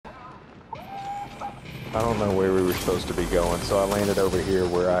I don't know where we were supposed to be going, so I landed over here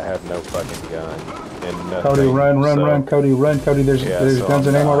where I have no fucking gun and nothing. Cody, run, Cody, run, Cody. There's so guns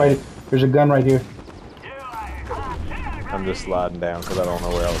and ammo right here. There's a gun right here. I'm just sliding down because I don't know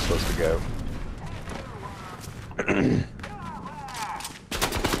where I was supposed to go.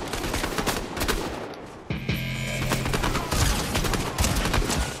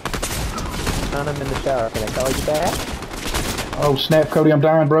 I'm in the shower. Can I call you back? Oh snap, Cody, I'm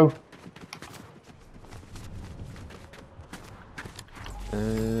dying, bro.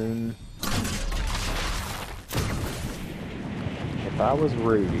 If I was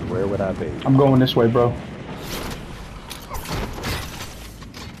Rudy, where would I be? I'm going this way, bro.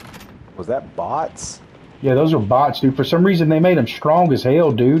 Was that bots? Yeah, those are bots, dude. For some reason, they made them strong as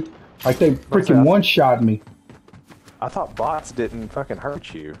hell, dude. Like they freaking one-shot me. I thought bots didn't fucking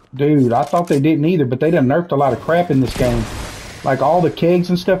hurt you. Dude, I thought they didn't either, but they done nerfed a lot of crap in this game. Like all the kegs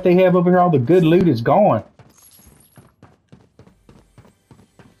and stuff they have over here, all the good loot is gone.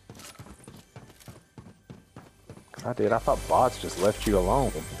 I did. I thought bots just left you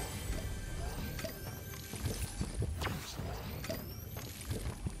alone.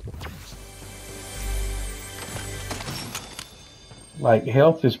 Like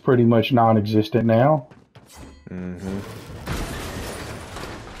health is pretty much non-existent now. Mm-hmm.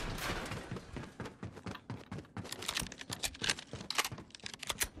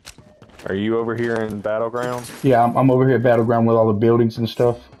 Are you over here in Battleground? Yeah, I'm over here at Battleground with all the buildings and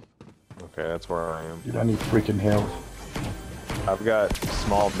stuff. Okay, that's where I am. Dude, I need freaking health. I've got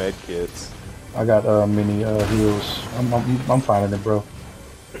small med kits. I got mini heals. I'm finding it, bro.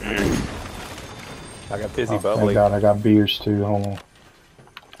 I got fizzy Thank bubbly. God, I got beers too. Hold on.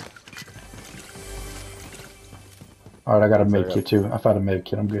 All right, I got a med kit too. I found a med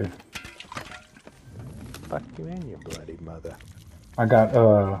kit. I'm good. Fuck you and your bloody mother. I got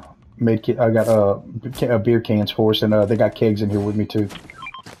med kit. I got beer cans for us, and they got kegs in here with me too.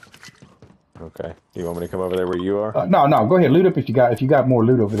 Okay. You want me to come over there where you are? No, go ahead. Loot up if you got more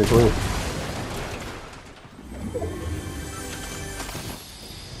loot over there. Go ahead.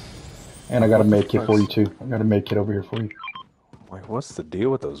 And I got a med kit for you too. I got a med kit over here for you. Like, what's the deal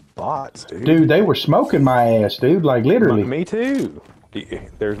with those bots, dude? Dude, they were smoking my ass, dude. Like literally. Me too.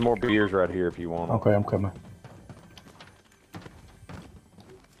 There's more beers right here if you want. Okay, I'm coming.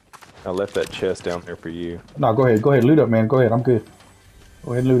 I left that chest down there for you. No, go ahead. Go ahead. Loot up, man. Go ahead. I'm good.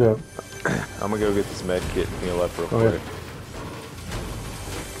 Go ahead and loot up. I'm gonna go get this med kit and heal up real quick.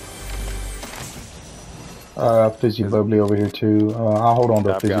 Fizzy bubbly over here too. I'll hold on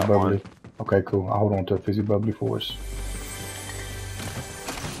to a fizzy bubbly. One. Okay, cool. I'll hold on to a fizzy bubbly for us.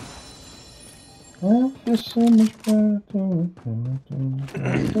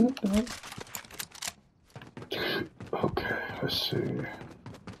 Okay, let's see.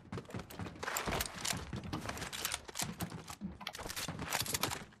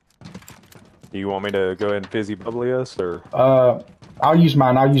 Do you want me to go ahead and fizzy bubbly us, or? I'll use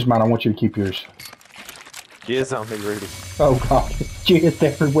mine. I want you to keep yours. Jizz on me, Rudy. Oh God, it's jizz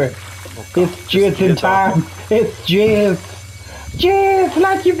everywhere. Oh, God. It's jizz in time. It's jizz. Jizz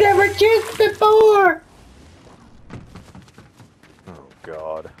like you've never jizzed before. Oh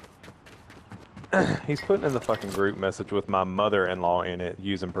God. He's putting in the fucking group message with my mother-in-law in it,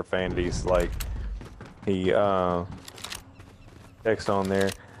 using profanities. Like he text on there.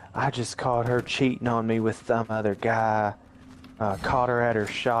 I just caught her cheating on me with some other guy. Caught her at her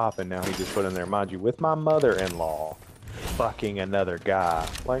shop, and now he just put in there, mind you, with my mother-in-law fucking another guy.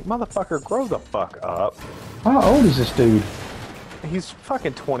 Like, motherfucker, grow the fuck up. How old is this dude? He's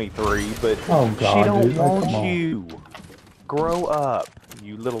fucking 23, but oh, God, she don't dude. want you. Grow up,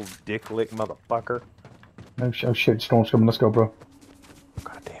 you little dick lick motherfucker. Oh shit, storm's coming. Let's go, bro.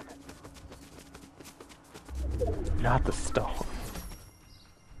 God damn it. Not the storm.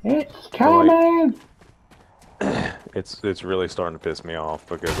 It's coming! It's really starting to piss me off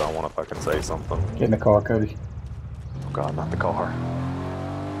because I want to fucking say something. Get in the car, Cody. Oh God, not the car.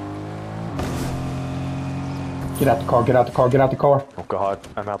 Get out the car, get out the car, get out the car. Oh God,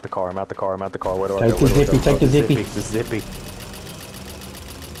 I'm out the car, I'm out the car, I'm out the car. Where do I take go? The zippy, take the zippy. The zippy.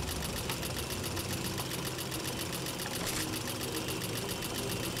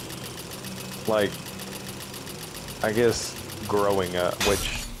 Like, I guess growing up,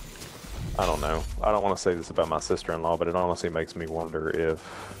 which I don't know. I don't want to say this about my sister-in-law, but it honestly makes me wonder if,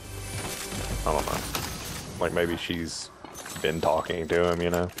 I don't know, like maybe she's been talking to him,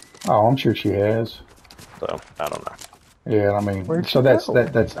 you know? Oh, I'm sure she has. So, I don't know. Yeah, I mean, so that's,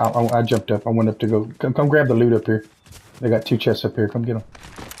 I jumped up. I went up to go, come grab the loot up here. They got 2 chests up here. Come get them.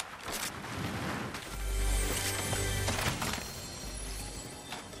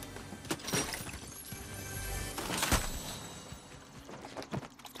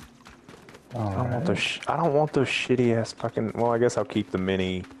 I don't want Alright. those. I don't want those shitty ass fucking. Well, I guess I'll keep the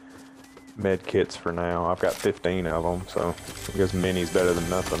mini med kits for now. I've got 15 of them, so I guess mini's better than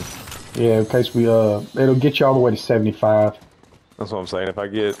nothing. Yeah, in case we it'll get you all the way to 75. That's what I'm saying.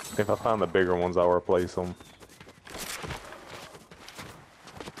 If I find the bigger ones, I'll replace them.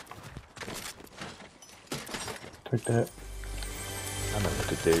 Take that. I know what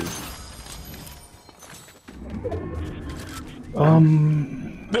to do.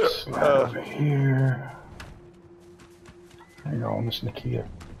 Slide over here. Hang on, Miss Nakia.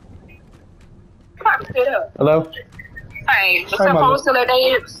 Hello? Hey, is Hi, that mother. phone still at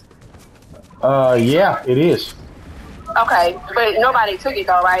dance? Yeah, it is. Okay, but nobody took it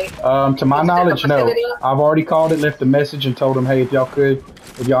though, right? To my It's at the knowledge, no. facility? I've already called it, left a message, and told them, hey, if y'all could,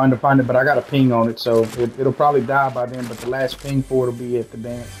 if y'all end up finding it, but I got a ping on it, so it'll probably die by then, but the last ping for it will be at the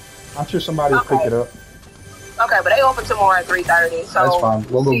dance. I'm sure somebody will pick it up. Okay, but they open tomorrow at 3:30, so That's fine.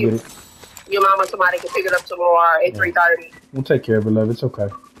 We'll go get it. your mama, somebody can pick it up tomorrow at 3:30. We'll take care of it, love. It's okay.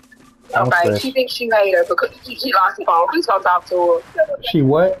 Don't Okay, stress. she thinks you hate her because she lost the phone. Please go talk to her. She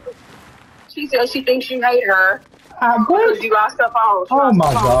what? She said she thinks you hate her What? because you lost her phone. She Oh lost my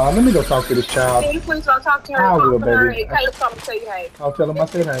her phone. God. Let me go talk to this child. Can you please go talk to her? I and will, talk to her, baby. and Caleb come and say hey. I'll tell him I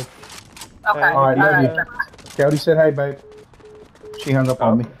said hey. Okay. All right, love you. Cody said hey, babe. She hung up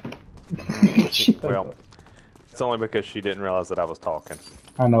on me. She hung Well, up. it's only because she didn't realize that I was talking.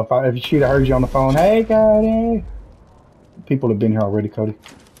 I know if she'd have heard you on the phone, hey, Cody. People have been here already, Cody.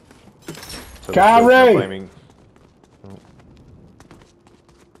 So Kyrie! blaming.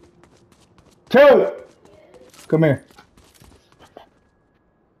 Cody! Come here.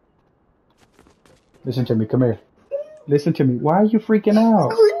 Listen to me. Come here. Listen to me. Why are you freaking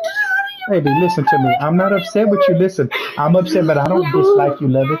out? Baby, listen to me. I'm not upset with you. Listen, I'm upset, but I don't dislike you,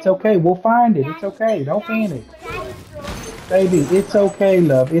 love. It's okay. We'll find it. It's okay. Don't panic. Baby, it's okay,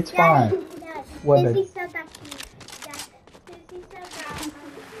 love. It's fine. What, baby?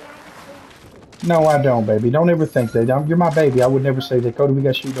 No, I don't, baby. Don't ever think that. You're my baby. I would never say that. Cody, we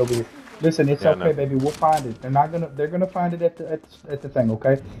got shoot over here. Listen, it's Yeah, okay, no. baby. We'll find it. They're gonna find it at the thing,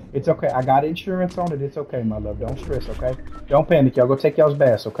 okay? It's okay. I got insurance on it. It's okay, my love. Don't stress, okay? Don't panic, y'all. Go take y'all's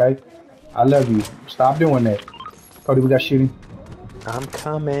baths, okay? I love you. Stop doing that. Cody, we got shooting. I'm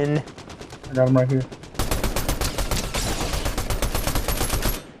coming. I got him right here.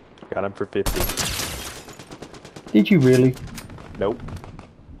 Got him for 50. Did you really? Nope.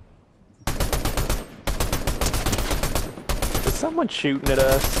 Is someone shooting at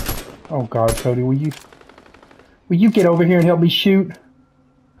us? Oh God, Cody, will you get over here and help me shoot?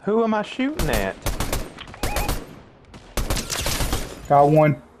 Who am I shooting at? Got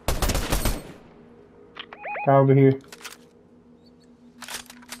one. Guy over here.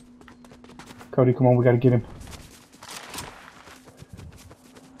 Cody, come on, we gotta get him.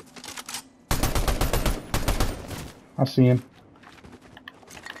 I see him.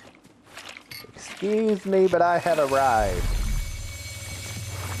 Excuse me, but I have arrived.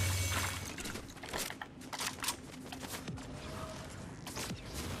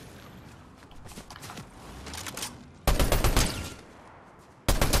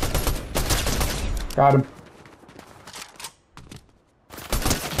 Got him.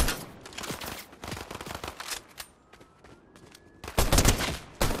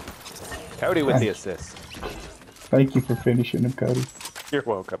 Cody with the assist. Thank you for finishing him, Cody. You're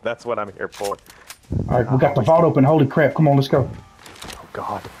welcome. That's what I'm here for. All right, we got the vault open. Holy crap. Come on, let's go. Oh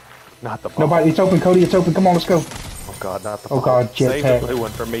God, not the ball. Nobody, it's open, Cody. It's open. Come on, let's go. Oh God, not the Oh ball. God, Save jetpack. the blue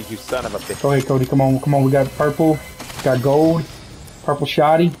one for me, you son of a bitch. Go ahead, Cody. Come on, come on. We got purple. Got gold. Purple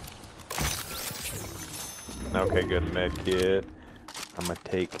shoddy. Okay, good med kit. I'm gonna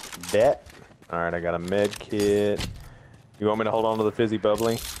take that. All right, I got a med kit. You want me to hold on to the fizzy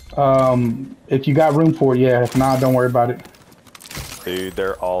bubbly? If you got room for it, yeah. If not, don't worry about it. Dude,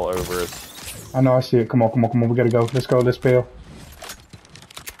 they're all over us. I know, I see it. Come on, come on, come on. We gotta go. Let's go. Let's bail.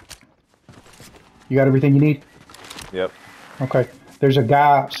 You got everything you need? Yep. Okay. There's a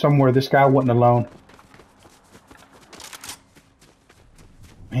guy somewhere. This guy wasn't alone.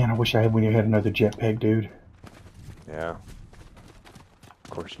 Man, I wish I had when you had another jetpack, dude. Yeah. Of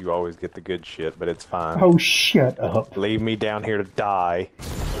course, you always get the good shit, but it's fine. Oh, shut up. Leave me down here to die.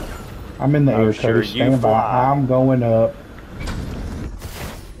 I'm in the Oh, air, sure, Cody. you Stand by. fly. I'm going up.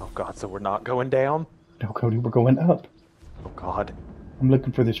 Oh God, so we're not going down? No, Cody, we're going up. Oh God. I'm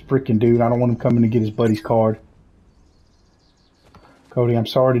looking for this freaking dude. I don't want him coming to get his buddy's card. Cody, I'm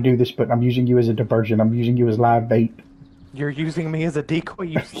sorry to do this, but I'm using you as a diversion. I'm using you as live bait. You're using me as a decoy,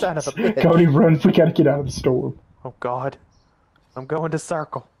 you son of a bitch. Cody, run. We gotta get out of the storm. Oh God. I'm going to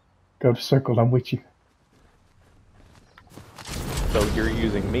circle. Go to circle. I'm with you. So you're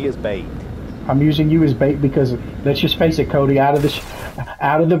using me as bait. I'm using you as bait because let's just face it, Cody. Out of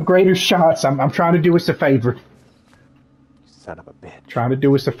the greater shots, I'm trying to do us a favor. Son of a bitch. Trying to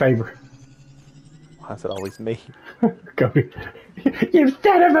do us a favor. Why is it always me? Cody, you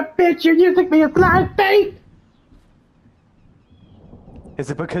son of a bitch! You're using me as live bait. Is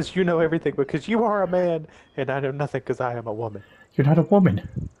it because you know everything? Because you are a man, and I know nothing because I am a woman. You're not a woman.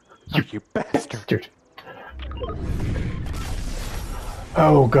 You bastard.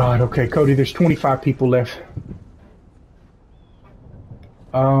 Oh God. Okay, Cody. There's 25 people left.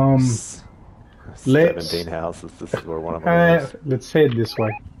 17 houses. This is where one of them is. Let's head this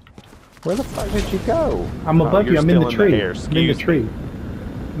way. Where the fuck did you go? I'm above you. I'm in the tree. I'm in the tree.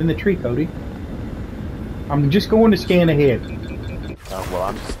 I'm in the tree, Cody. I'm just going to scan ahead. Oh, well,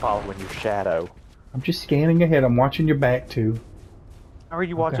 I'm just following your shadow. I'm just scanning ahead. I'm watching your back too. How are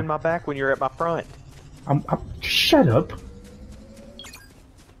you watching my back when you're at my front? Shut up.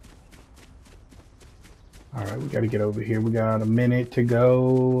 All right, we got to get over here. We got a minute to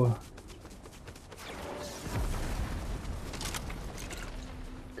go.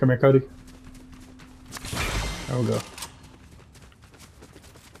 Come here, Cody. There we go.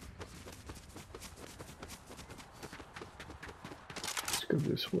 Let's go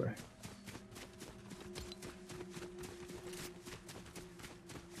this way.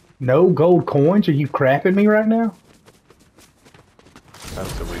 No gold coins? Are you crapping me right now? Oh,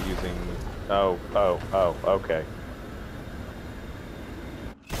 so we're using... Oh, okay.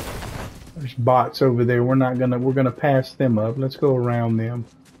 There's bots over there. We're gonna pass them up. Let's go around them.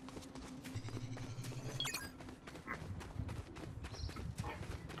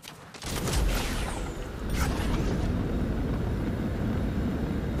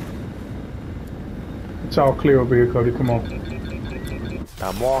 It's all clear over here, Cody. Come on.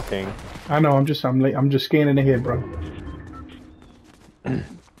 I'm walking. I know. I'm just scanning ahead, bro.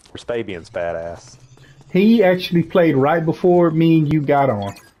 Fabian's badass. He actually played right before me and you got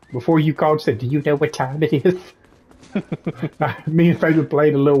on. Before you called and said, "Do you know what time it is?" Me and Fabian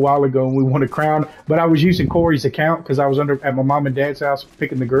played a little while ago and we won a crown. But I was using Corey's account because I was at my mom and dad's house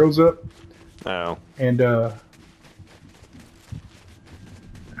picking the girls up. Oh. And let's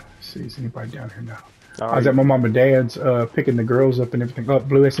see, is anybody down here now? I was at my mom and dad's picking the girls up and everything. Oh,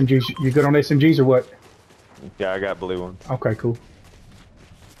 blue SMGs. You good on SMGs or what? Yeah, I got blue ones. Okay, cool.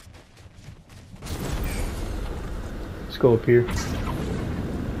 Let's go up here.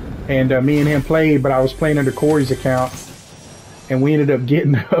 And me and him played, but I was playing under Corey's account, and we ended up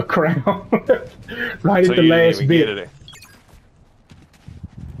getting a crown right at the last bit.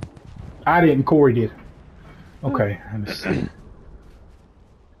 I didn't. Corey did. Okay.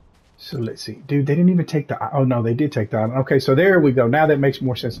 So let's see. Dude, they didn't even take the... Oh, no, they did take the island. Okay, so there we go. Now that makes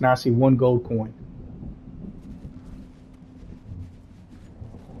more sense. Now I see one gold coin.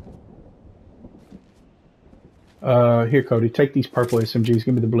 Here, Cody. Take these purple SMGs.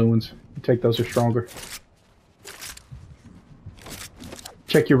 Give me the blue ones. Take those, are stronger.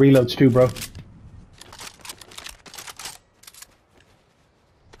 Check your reloads too, bro.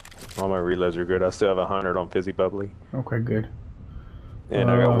 All my reloads are good. I still have 100 on Fizzy Bubbly. Okay, good. And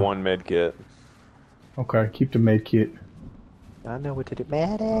I got one med kit. Okay, keep the med kit. I know what to do.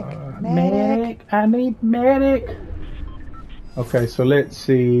 Medic! Medic! I need medic! Okay, so let's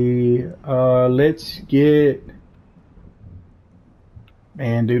see. Let's get...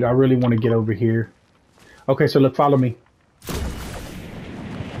 Man, dude, I really want to get over here. Okay, so look, follow me.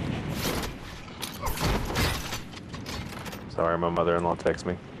 Sorry, my mother-in-law texted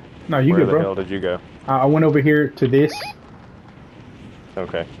me. No, you good, bro. Where the hell did you go? I went over here to this.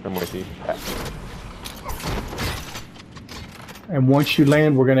 Okay, I'm with you. And once you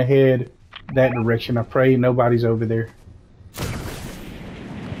land, we're going to head that direction. I pray nobody's over there.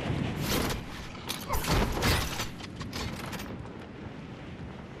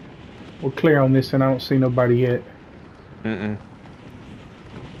 We're clear on this, and I don't see nobody yet. I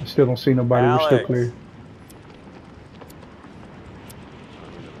still don't see nobody. Alex. We're still clear.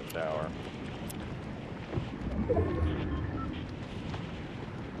 Tower.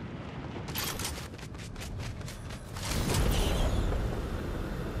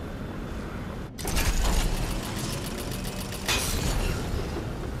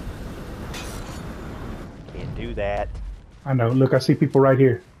 Can't do that. I know. Look, I see people right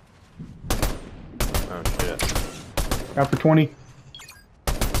here. Oh shit. Out for 20.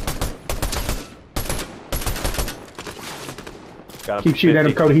 Keep shooting at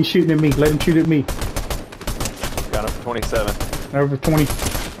him, Cody. He's shooting at me. Let him shoot at me. Got him for 27. Over 20.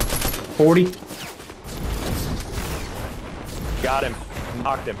 40. Got him.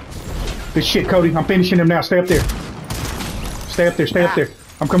 Knocked him. Good shit, Cody. I'm finishing him now. Stay up there. Stay up there. Stay up there.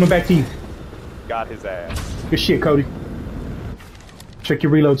 I'm coming back to you. Got his ass. Good shit, Cody. Check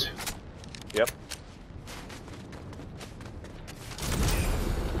your reloads. Yep.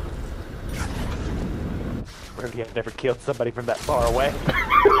 Rudy, I've never killed somebody from that far away.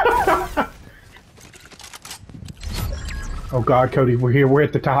 Oh God, Cody, we're here. We're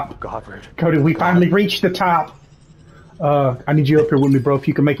at the top. God, Rudy. Cody, we finally reached the top. I need you up here with me, bro. If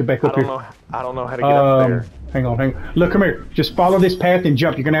you can make it back up here. I don't know how to get up there. Hang on. Look, come here. Just follow this path and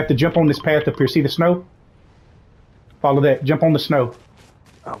jump. You're gonna have to jump on this path up here. See the snow? Follow that. Jump on the snow.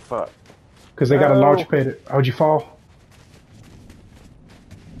 Oh fuck. Because they got a launch pad. How'd you fall?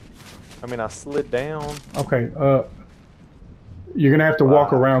 I mean, I slid down. Okay. You're gonna have to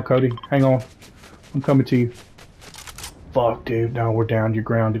walk around, Cody. Hang on. I'm coming to you. Fuck, dude. No, we're down. You're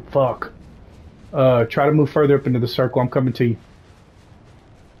grounded. Fuck. Try to move further up into the circle. I'm coming to you.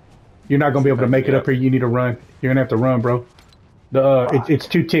 You're not gonna be able to make it up here. You need to run. You're gonna have to run, bro. It's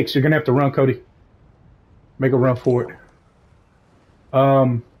 2 ticks. You're gonna have to run, Cody. Make a run for it.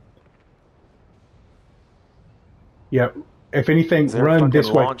 Yeah. If anything, run this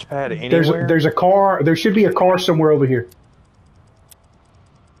way. Launch pad anywhere? There's a car. There should be a car somewhere over here.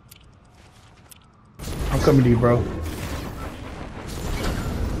 I'm coming to you, bro.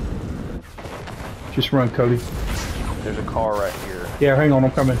 Just run, Cody. There's a car right here. Yeah, hang on,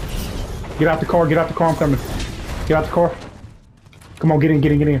 I'm coming. Get out the car, I'm coming. Get out the car. Come on, get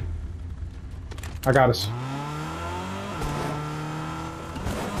in. I got us.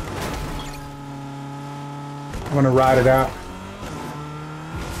 I'm gonna ride it out.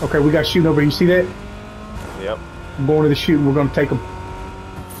 Okay, we got shooting over here. You see that? Yep. I'm going to the shooting. We're gonna take them.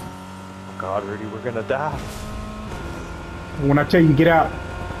 Oh God, Rudy, we're gonna die. When I tell you get out,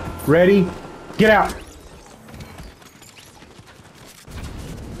 ready, get out.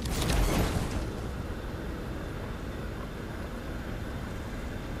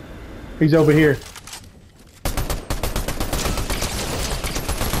 He's over here.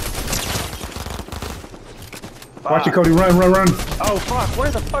 Watch it, Cody. Run. Oh fuck,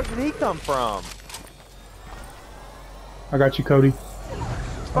 where the fuck did he come from? I got you, Cody.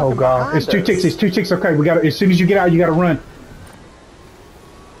 Oh God, it's 2 us. ticks. It's 2 ticks. Okay, we got to. As soon as you get out, you got to run.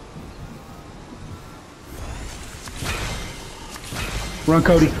 Run,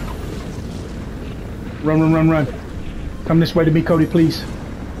 Cody. Run. Come this way to me, Cody, please.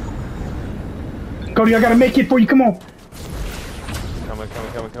 Cody, I gotta make it for you. Come on. Coming.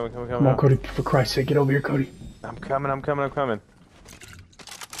 Come on, Cody. For Christ's sake, get over here, Cody. I'm coming.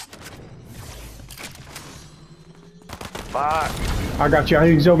 Fuck. I got you.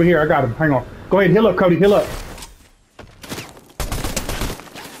 He's over here. I got him. Hang on. Go ahead. Heal up, Cody. Heal up.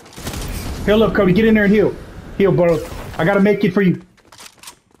 Heal up, Cody. Get in there and heal. Heal, bro. I gotta make it for you.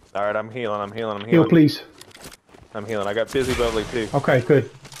 Alright, I'm healing. Heal, please. I'm healing. I got busy bubbly too. Okay, good.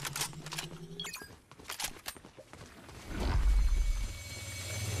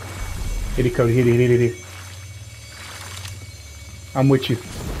 Hit it, Cody. Hit it. I'm with you.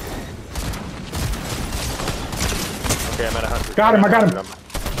 Okay, I'm at 100. Got him. I got him.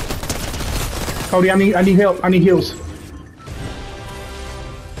 Cody, I need help. I need heals.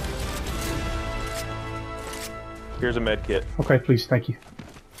 Here's a med kit. Okay, please. Thank you.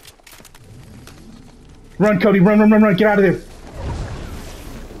 Run, Cody. Run. Get out of there.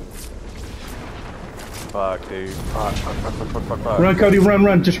 Fuck, dude. Fuck. Run, Cody.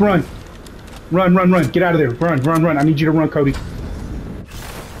 Run. Just run. Run. Get out of there. Run. I need you to run, Cody.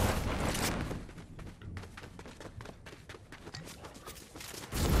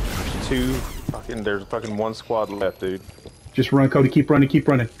 There's fucking 1 squad left, dude. Just run, Cody. Keep running.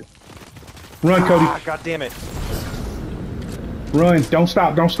 Run, Cody. Ah, God damn it. Run. Don't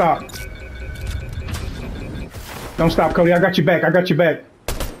stop, Cody. I got your back.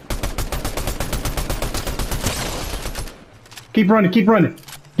 Keep running. Get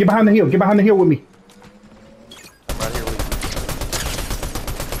behind the hill. With me. I'm right here with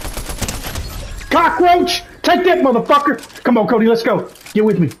you. Cockroach! Take that, motherfucker! Come on, Cody. Let's go. Get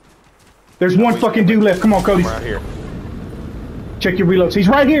with me. There's one fucking dude left. Come on, Cody. I'm right here. Check your reloads. He's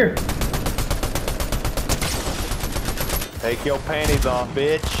right here. Take your panties off,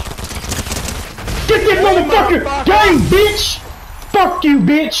 bitch. Get that motherfucker! Gang, bitch! Fuck you,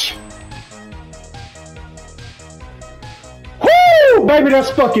 bitch! Woo! Baby, that's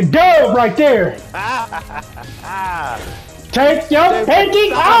fucking dub right there! Take your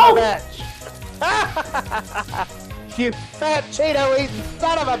panties off! You fat Cheeto eating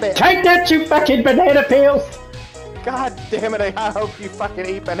son of a bitch! Take that, you fucking banana peels! God damn it, I hope you fucking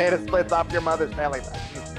eat banana splits off your mother's belly button.